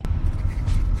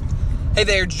Hey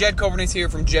there, Jed Coverness here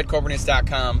from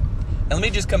JedCoverness.com. And let me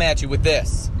just come at you with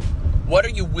this. What are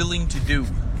you willing to do?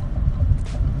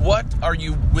 What are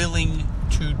you willing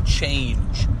to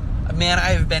change? Man, I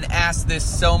have been asked this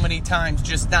so many times,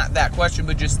 just not that question,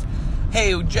 but just,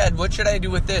 hey, Jed, what should I do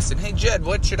with this? And hey, Jed,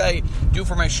 what should I do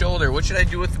for my shoulder? What should I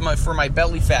do with for my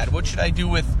belly fat? What should I do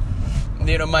with,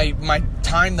 my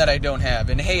time that I don't have?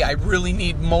 And hey, I really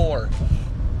need more.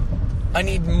 I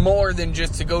need more than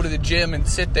just to go to the gym and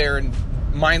sit there and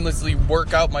mindlessly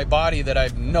work out my body that I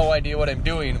have no idea what I'm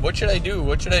doing. What should I do?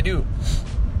 What should I do?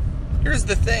 Here's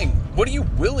the thing. What are you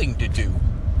willing to do?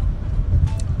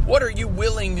 What are you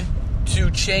willing to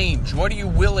change? What are you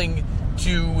willing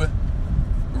to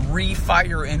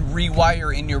refire and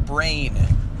rewire in your brain?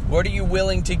 What are you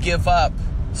willing to give up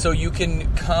so you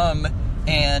can come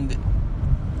and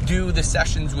do the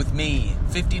sessions with me?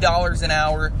 $50 an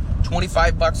hour,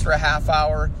 $25 for a half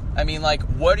hour. I mean,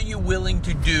 what are you willing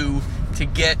to do to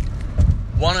get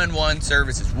one-on-one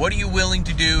services? What are you willing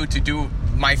to do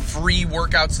my free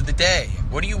workouts of the day?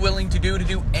 What are you willing to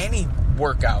do any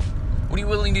workout? What are you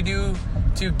willing to do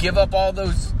to give up all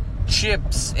those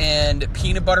chips and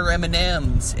peanut butter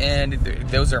M&Ms? And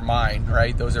those are mine,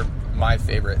 right? Those are my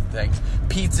favorite things.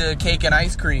 Pizza, cake, and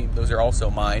ice cream. Those are also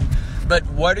mine. But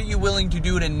what are you willing to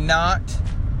do to not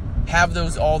have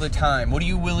those all the time? What are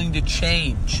you willing to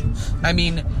change? I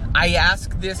mean, I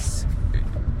ask this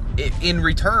in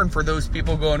return for those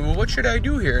people going, well, what should I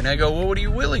do here? And I go, well, what are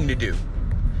you willing to do?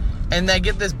 And I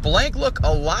get this blank look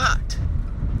a lot.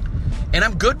 And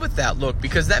I'm good with that look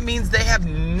because that means they have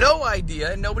no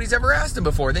idea and nobody's ever asked them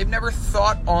before. They've never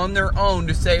thought on their own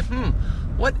to say,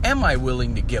 what am I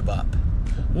willing to give up?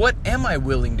 What am I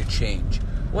willing to change?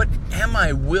 What am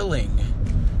I willing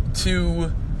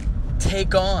to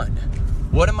take on?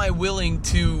 What am I willing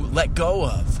to let go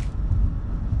of?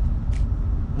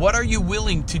 What are you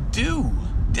willing to do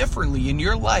differently in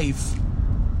your life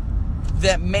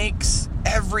that makes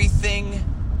everything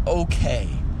okay?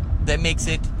 That makes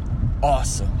it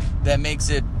awesome? That makes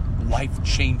it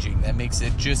life-changing? That makes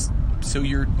it just so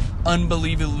you're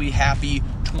unbelievably happy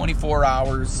 24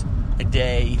 hours a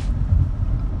day,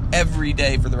 every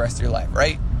day for the rest of your life,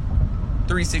 right?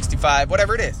 365,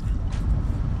 whatever it is.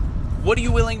 What are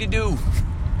you willing to do?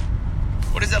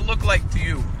 What does that look like to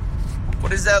you? What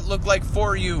does that look like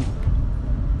for you?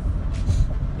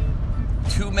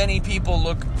 Too many people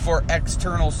look for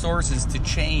external sources to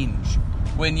change.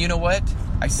 When, you know what?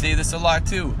 I say this a lot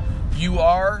too. You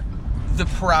are the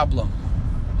problem.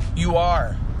 You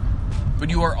are.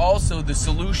 But you are also the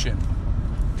solution.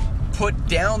 Put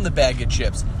down the bag of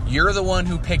chips. You're the one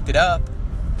who picked it up.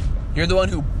 You're the one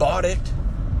who bought it.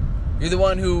 You're the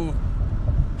one who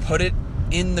put it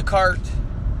in the cart.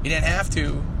 You didn't have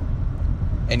to.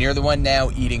 And you're the one now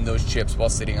eating those chips while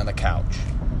sitting on the couch.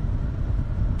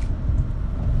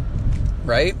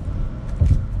 Right?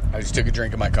 I just took a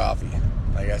drink of my coffee.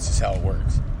 That's just how it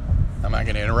works. I'm not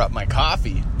going to interrupt my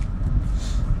coffee.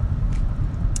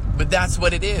 But that's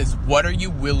what it is. What are you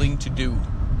willing to do?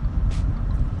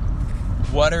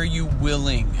 What are you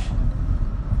willing?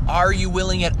 Are you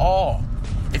willing at all?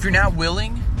 If you're not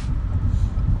willing,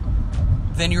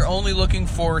 then you're only looking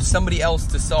for somebody else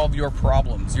to solve your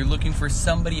problems. You're looking for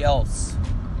somebody else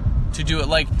to do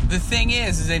it. The thing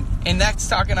is and that's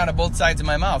talking out of both sides of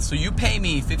my mouth. So you pay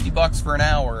me $50 for an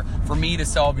hour for me to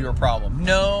solve your problem.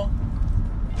 No,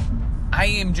 I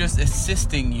am just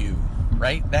assisting you,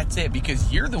 right? That's it,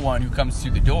 because you're the one who comes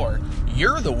through the door.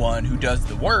 You're the one who does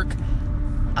the work.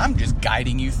 I'm just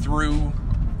guiding you through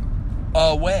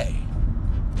a way.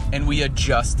 And we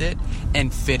adjust it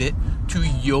and fit it to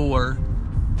your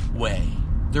way.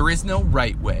 There is no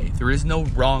right way. There is no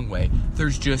wrong way.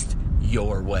 There's just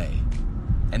your way.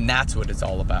 And that's what it's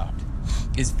all about,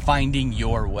 is finding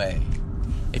your way.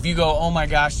 If you go, oh my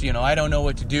gosh, I don't know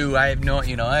what to do. I have no,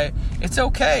 it's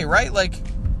okay, right?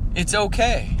 It's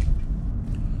okay.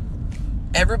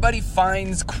 Everybody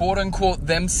finds, quote unquote,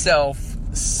 themselves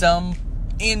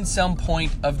in some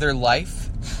point of their life,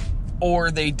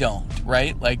 or they don't,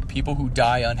 right? People who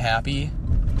die unhappy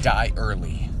die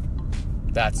early.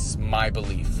 That's my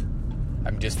belief.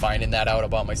 I'm just finding that out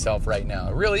about myself right now.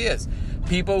 It really is.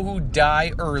 People who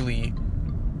die early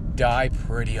die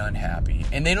pretty unhappy.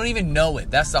 And they don't even know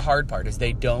it. That's the hard part, is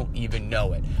they don't even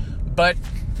know it. But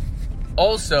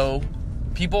also,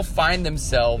 people find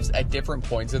themselves at different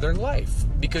points of their life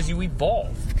because you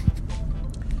evolve.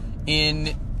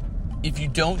 If you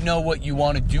don't know what you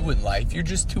want to do in life, you're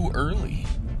just too early.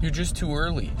 You're just too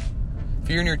early. If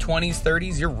you're in your 20s,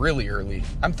 30s, you're really early.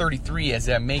 I'm 33 as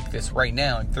I make this right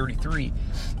now. I'm 33.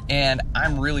 And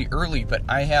I'm really early, but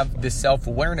I have this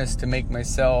self-awareness to make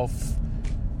myself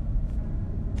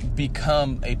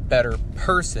become a better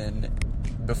person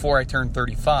before I turn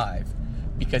 35.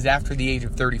 Because after the age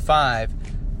of 35,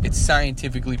 it's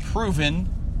scientifically proven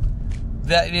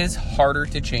that it is harder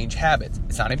to change habits.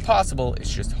 It's not impossible,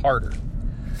 it's just harder.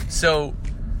 So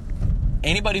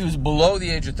anybody who's below the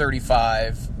age of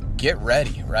 35, get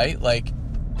ready, right? Like,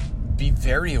 be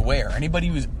very aware. Anybody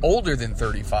who's older than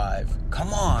 35,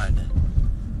 come on.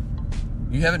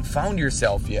 You haven't found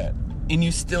yourself yet, and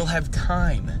you still have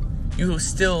time. You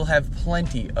still have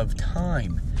plenty of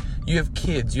time. You have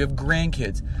kids, you have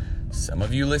grandkids. Some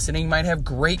of you listening might have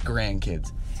great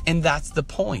grandkids, and that's the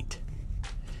point.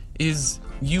 Is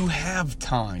you have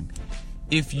time.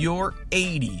 If you're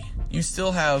 80, you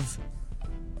still have,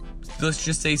 let's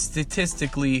just say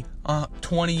statistically,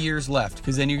 20 years left,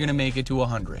 because then you're going to make it to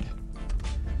 100.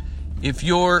 If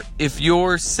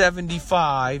you're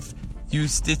 75, you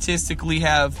statistically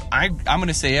have, I'm going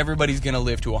to say everybody's going to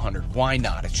live to 100. Why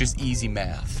not? It's just easy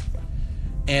math.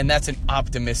 And that's an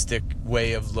optimistic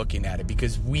way of looking at it,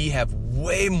 because we have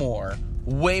way more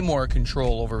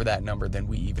control over that number than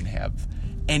we even have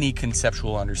any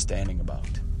conceptual understanding about.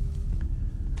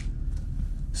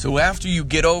 So after you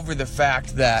get over the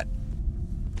fact that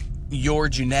your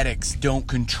genetics don't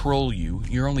control you,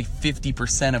 you're only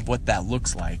 50% of what that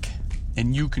looks like,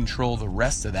 and you control the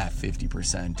rest of that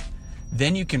 50%,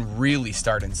 then you can really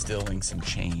start instilling some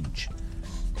change.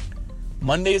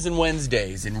 Mondays and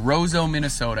Wednesdays in Roseau,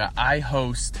 Minnesota, I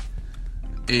host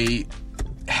a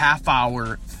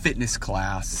half-hour fitness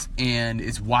class, and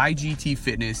it's YGT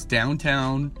Fitness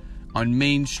downtown on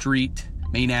Main Street,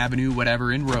 Main Avenue,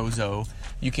 whatever, in Roseau.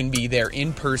 You can be there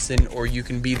in person, or you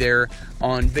can be there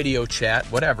on video chat,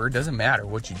 whatever. It doesn't matter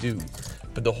what you do.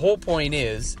 But the whole point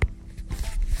is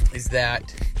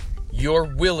that you're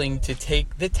willing to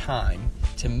take the time,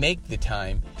 to make the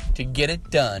time, to get it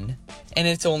done, and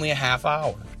it's only a half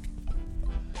hour.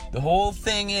 The whole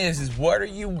thing is what are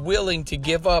you willing to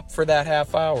give up for that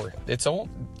half hour? It's all,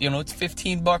 it's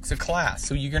 $15 a class,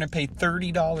 so you're going to pay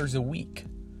 $30 a week.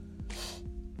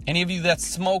 Any of you that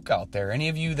smoke out there, any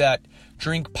of you that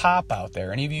drink pop out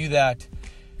there, any of you that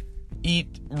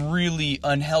eat really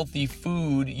unhealthy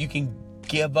food, you can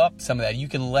give up some of that. You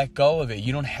can let go of it.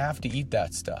 You don't have to eat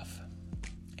that stuff.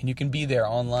 And you can be there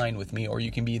online with me, or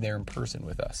you can be there in person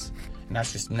with us. And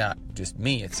that's just not just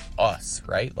me, it's us,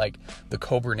 right? Like the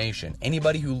Cobra Nation.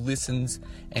 Anybody who listens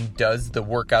and does the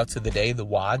workouts of the day, the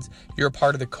WODs, you're a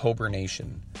part of the Cobra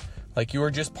Nation. Like you are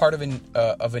just part of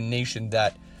a nation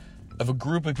of a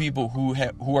group of people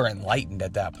who are enlightened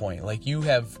at that point. Like you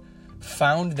have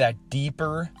found that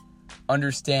deeper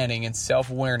understanding and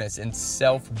self-awareness and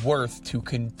self-worth to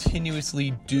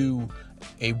continuously do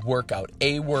a workout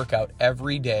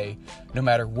every day, no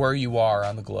matter where you are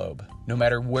on the globe, no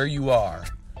matter where you are.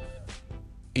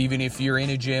 Even if you're in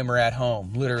a gym or at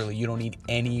home, literally, you don't need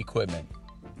any equipment.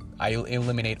 I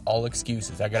eliminate all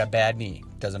excuses. I got a bad knee.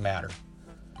 Doesn't matter.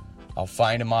 I'll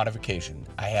find a modification.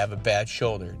 I have a bad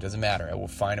shoulder. Doesn't matter. I will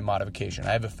find a modification.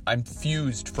 I'm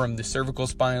fused from the cervical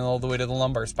spine all the way to the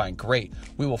lumbar spine. Great.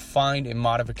 We will find a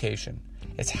modification.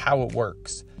 It's how it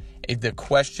works. The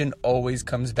question always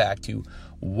comes back to,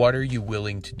 what are you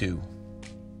willing to do?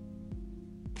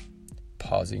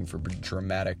 Pausing for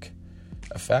dramatic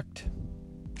effect.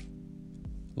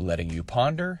 Letting you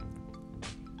ponder.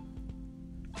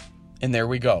 And there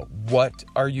we go. What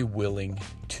are you willing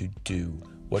to do?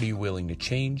 What are you willing to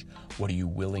change? What are you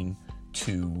willing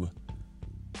to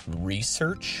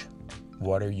research?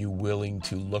 What are you willing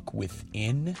to look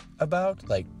within about?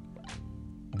 Like,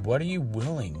 what are you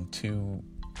willing to,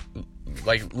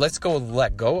 let's go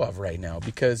let go of right now?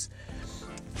 Because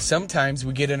sometimes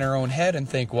we get in our own head and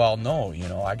think, well, no,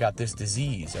 I got this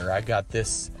disease, or I got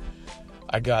this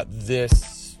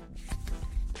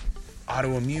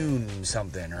autoimmune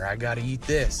something, or I gotta eat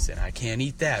this and I can't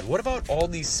eat that. What about all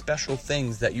these special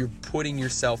things that you're putting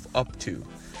yourself up to?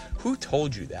 Who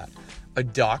told you that? A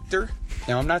doctor?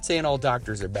 Now, I'm not saying all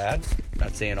doctors are bad. I'm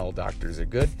not saying all doctors are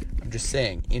good. I'm just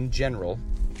saying, in general,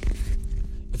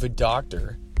 if a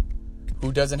doctor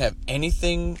who doesn't have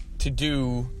anything to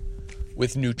do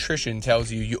with nutrition tells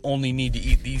you only need to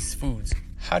eat these foods,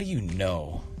 how do you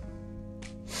know?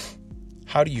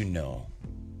 How do you know?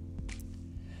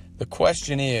 The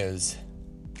question is,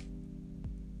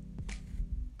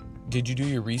 did you do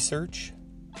your research?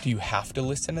 Do you have to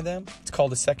listen to them? It's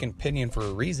called a second opinion for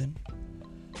a reason.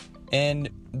 And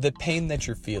the pain that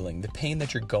you're feeling, the pain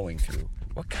that you're going through,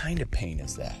 what kind of pain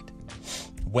is that?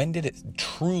 When did it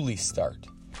truly start?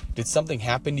 Did something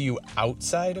happen to you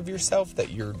outside of yourself that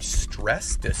you're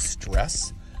stressed? Does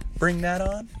stress bring that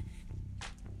on?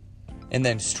 And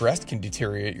then stress can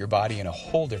deteriorate your body in a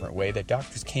whole different way that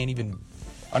doctors can't even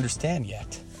understand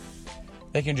yet.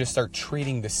 They can just start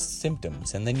treating the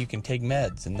symptoms, and then you can take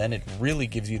meds, and then it really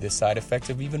gives you the side effects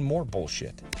of even more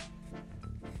bullshit.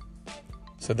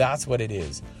 So that's what it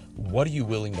is. What are you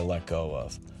willing to let go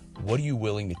of? What are you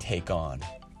willing to take on?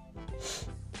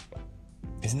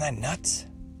 Isn't that nuts?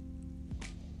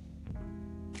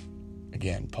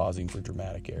 Again, pausing for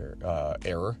dramatic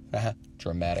error.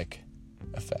 Dramatic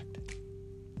effect.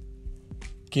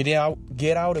 Get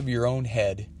out of your own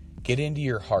head, get into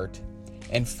your heart,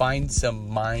 and find some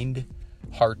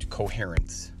mind-heart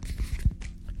coherence.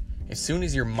 As soon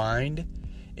as your mind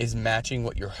is matching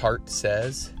what your heart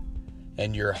says,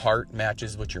 and your heart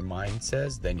matches what your mind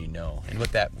says, then you know. And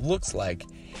what that looks like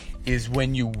is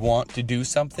when you want to do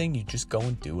something, you just go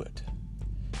and do it.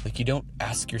 Like, you don't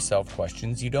ask yourself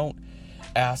questions. You don't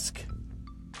ask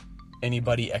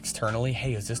anybody externally,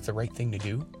 hey, is this the right thing to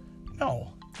do?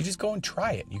 No. You just go and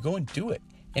try it. You go and do it.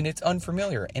 And it's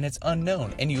unfamiliar and it's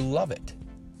unknown and you love it.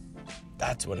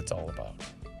 That's what it's all about.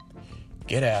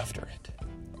 Get after it.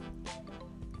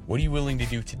 What are you willing to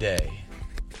do today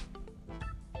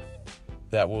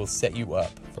that will set you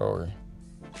up for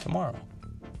tomorrow?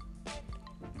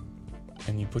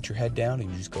 And you put your head down and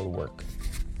you just go to work.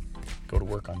 Go to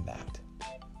work on that.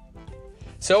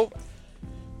 So,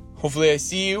 hopefully I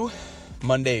see you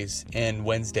Mondays and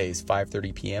Wednesdays,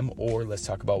 5:30 p.m. Or let's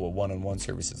talk about what one-on-one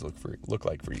services look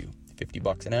like for you.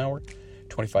 $50 an hour,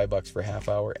 $25 for a half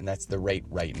hour, and that's the rate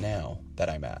right now that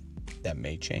I'm at. That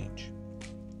may change.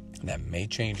 That may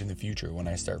change in the future when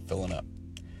I start filling up.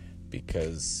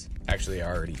 Because actually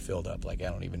I already filled up. Like, I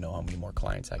don't even know how many more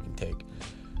clients I can take.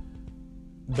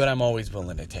 But I'm always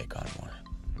willing to take on more.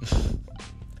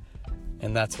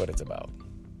 And that's what it's about.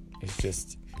 It's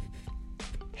just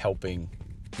helping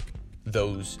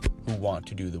those who want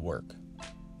to do the work,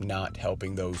 not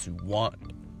helping those who want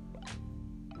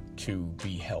to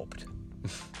be helped.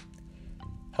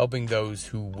 Helping those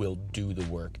who will do the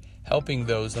work. Helping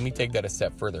those, let me take that a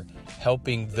step further,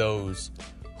 helping those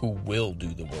who will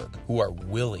do the work, who are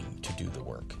willing to do the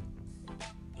work.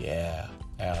 Yeah,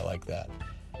 I like that.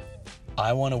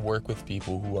 I want to work with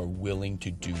people who are willing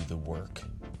to do the work.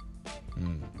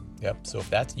 Yep, so if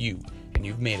that's you, and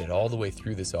you've made it all the way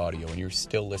through this audio and you're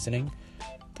still listening,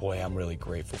 boy, I'm really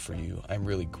grateful for you. I'm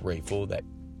really grateful that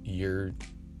you're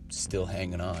still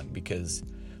hanging on, because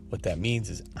what that means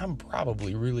is I'm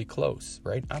probably really close,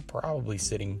 right? I'm probably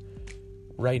sitting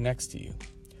right next to you,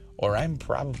 or I'm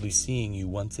probably seeing you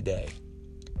once a day,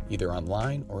 either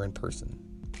online or in person.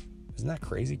 Isn't that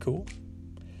crazy cool?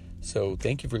 So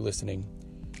thank you for listening,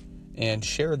 and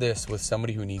share this with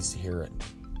somebody who needs to hear it,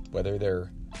 whether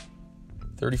they're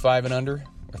 35 and under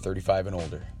or 35 and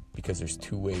older, because there's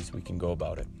two ways we can go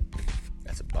about it.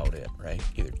 That's about it, right?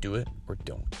 Either do it or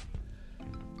don't.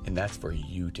 And that's for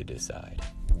you to decide.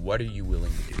 What are you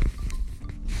willing to do?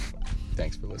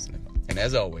 Thanks for listening. And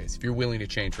as always, if you're willing to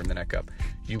change from the neck up,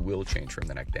 you will change from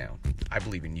the neck down. I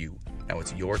believe in you. Now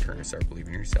it's your turn to start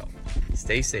believing in yourself.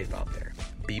 Stay safe out there.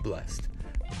 Be blessed.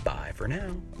 Bye for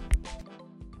now.